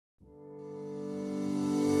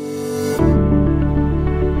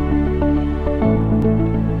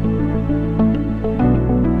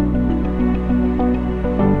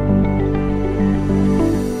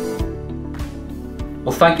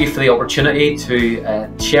thank you for the opportunity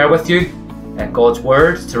to share with you God's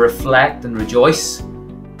Word, to reflect and rejoice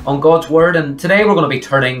on God's Word. And today we're going to be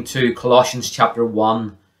turning to Colossians chapter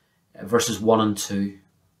 1, verses 1 and 2.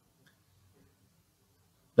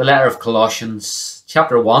 The letter of Colossians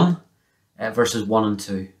chapter 1, verses 1 and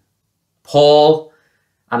 2. Paul,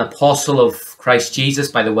 an apostle of Christ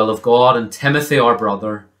Jesus by the will of God, and Timothy our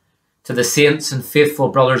brother, to the saints and faithful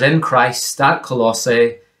brothers in Christ at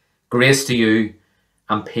Colossae, grace to you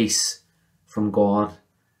and peace from God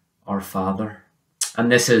our Father.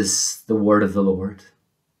 And this is the word of the Lord.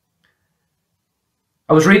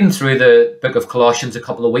 I was reading through the book of Colossians a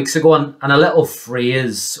couple of weeks ago, and a little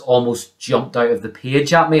phrase almost jumped out of the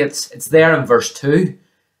page at me. It's there in verse 2.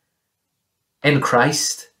 In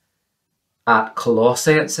Christ at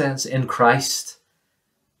Colossae, it says. In Christ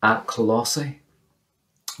at Colossae.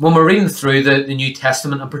 When we're reading through the New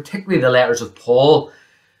Testament, and particularly the letters of Paul,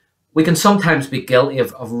 we can sometimes be guilty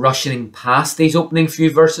of rushing past these opening few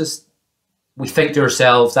verses. We think to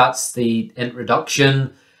ourselves, that's the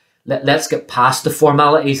introduction. Let's get past the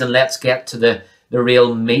formalities and let's get to the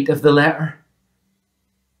real meat of the letter.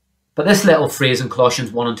 But this little phrase in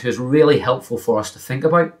Colossians 1 and 2 is really helpful for us to think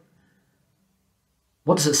about.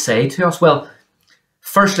 What does it say to us? Well,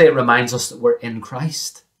 firstly, it reminds us that we're in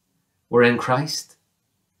Christ. We're in Christ.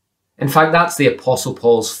 In fact, that's the Apostle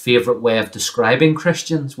Paul's favourite way of describing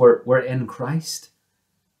Christians. We're in Christ.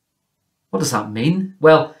 What does that mean?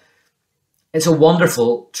 Well, it's a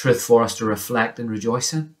wonderful truth for us to reflect and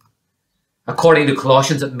rejoice in. According to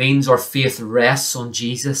Colossians, it means our faith rests on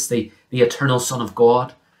Jesus, the eternal Son of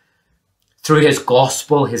God. Through his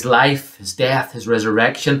gospel, his life, his death, his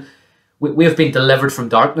resurrection, we have been delivered from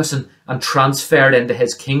darkness and transferred into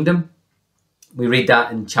his kingdom. We read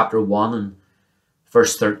that in chapter 1 and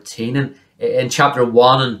verse 13. And in chapter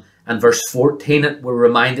 1 and verse 14, we're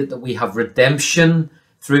reminded that we have redemption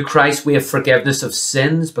through Christ. We have forgiveness of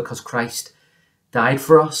sins because Christ died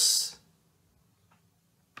for us.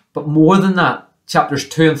 But more than that, chapters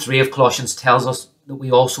 2 and 3 of Colossians tells us that we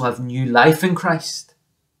also have new life in Christ.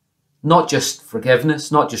 Not just forgiveness,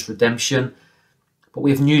 not just redemption, but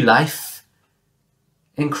we have new life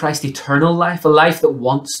in Christ, eternal life, a life that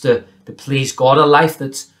wants to please God, a life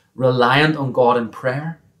that's reliant on God in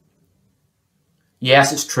prayer.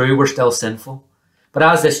 Yes, it's true, we're still sinful. But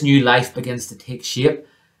as this new life begins to take shape,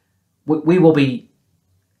 we will be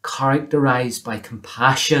characterized by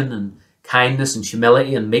compassion and kindness and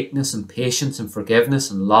humility and meekness and patience and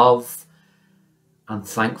forgiveness and love and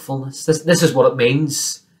thankfulness. This is what it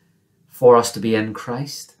means for us to be in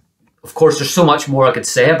Christ. Of course, there's so much more I could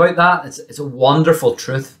say about that. It's a wonderful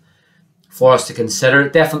truth for us to consider.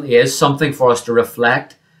 It definitely is something for us to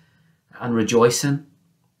reflect and rejoice in.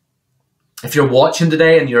 If you're watching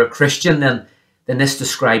today and you're a Christian, then this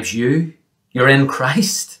describes you. You're in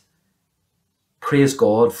Christ. Praise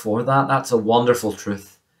God for that. That's a wonderful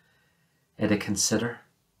truth to consider.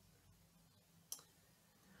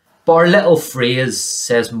 But our little phrase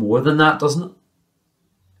says more than that, doesn't it?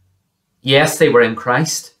 Yes, they were in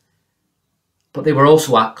Christ, but they were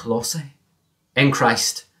also at Colossae. In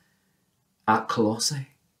Christ at Colossae.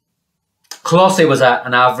 Colossae was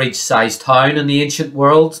an average-sized town in the ancient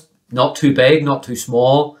world, not too big, not too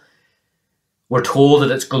small. We're told that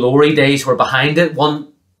its glory days were behind it.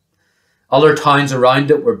 Other towns around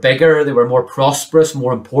it were bigger, they were more prosperous,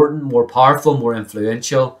 more important, more powerful, more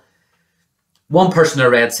influential. One person I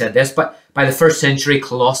read said this, but by the 1st century,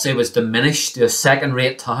 Colossae was diminished to a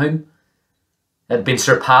second-rate town. It had been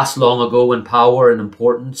surpassed long ago in power and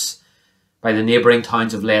importance by the neighbouring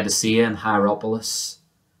towns of Laodicea and Hierapolis.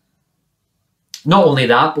 Not only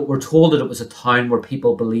that, but we're told that it was a town where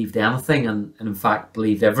people believed anything and in fact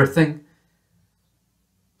believed everything.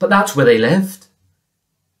 But that's where they lived.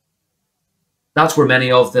 That's where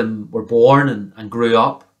many of them were born and grew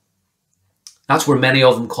up. That's where many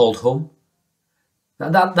of them called home.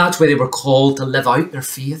 That's where they were called to live out their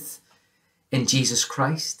faith in Jesus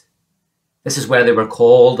Christ. This is where they were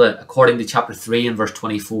called, according to chapter 3 and verse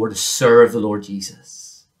 24, to serve the Lord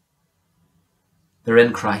Jesus. They're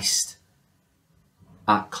in Christ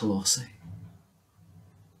at Colossae.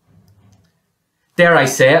 Dare I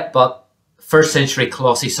say it, but 1st century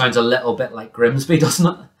Colossae sounds a little bit like Grimsby, doesn't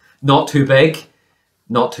it? Not too big,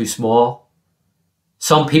 not too small.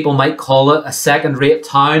 Some people might call it a second-rate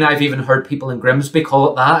town. I've even heard people in Grimsby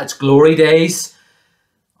call it that. Its glory days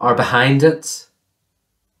are behind it.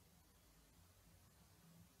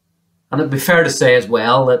 And it'd be fair to say as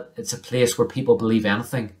well that it's a place where people believe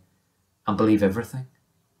anything and believe everything.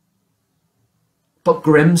 But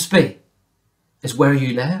Grimsby is where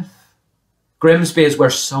you live. Grimsby is where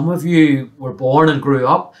some of you were born and grew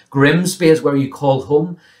up. Grimsby is where you call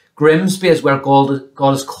home. Grimsby is where God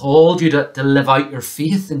has called you to live out your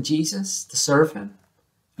faith in Jesus, to serve him.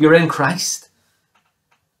 You're in Christ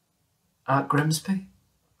at Grimsby.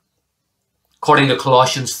 According to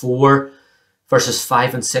Colossians 4, verses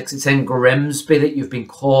 5 and 6, it's in Grimsby that you've been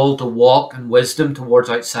called to walk in wisdom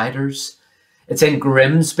towards outsiders. It's in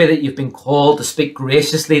Grimsby that you've been called to speak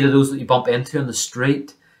graciously to those that you bump into on the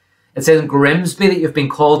street. It's in Grimsby that you've been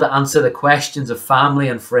called to answer the questions of family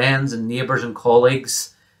and friends and neighbours and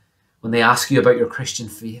colleagues when they ask you about your Christian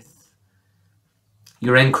faith.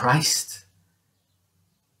 You're in Christ,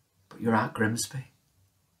 but you're at Grimsby.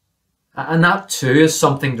 And that too is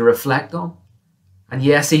something to reflect on. And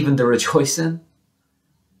yes, even to rejoice in.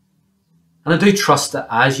 And I do trust that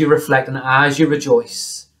as you reflect and as you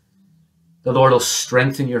rejoice, the Lord will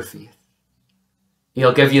strengthen your faith.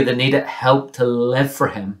 He'll give you the needed help to live for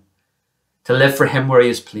him where he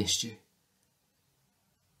has placed you.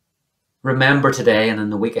 Remember today and in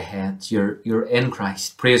the week ahead, you're in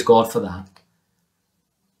Christ. Praise God for that.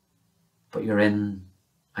 But you're in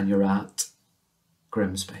and you're at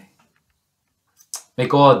Grimsby. May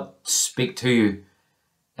God speak to you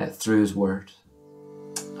through his word.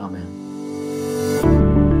 Amen.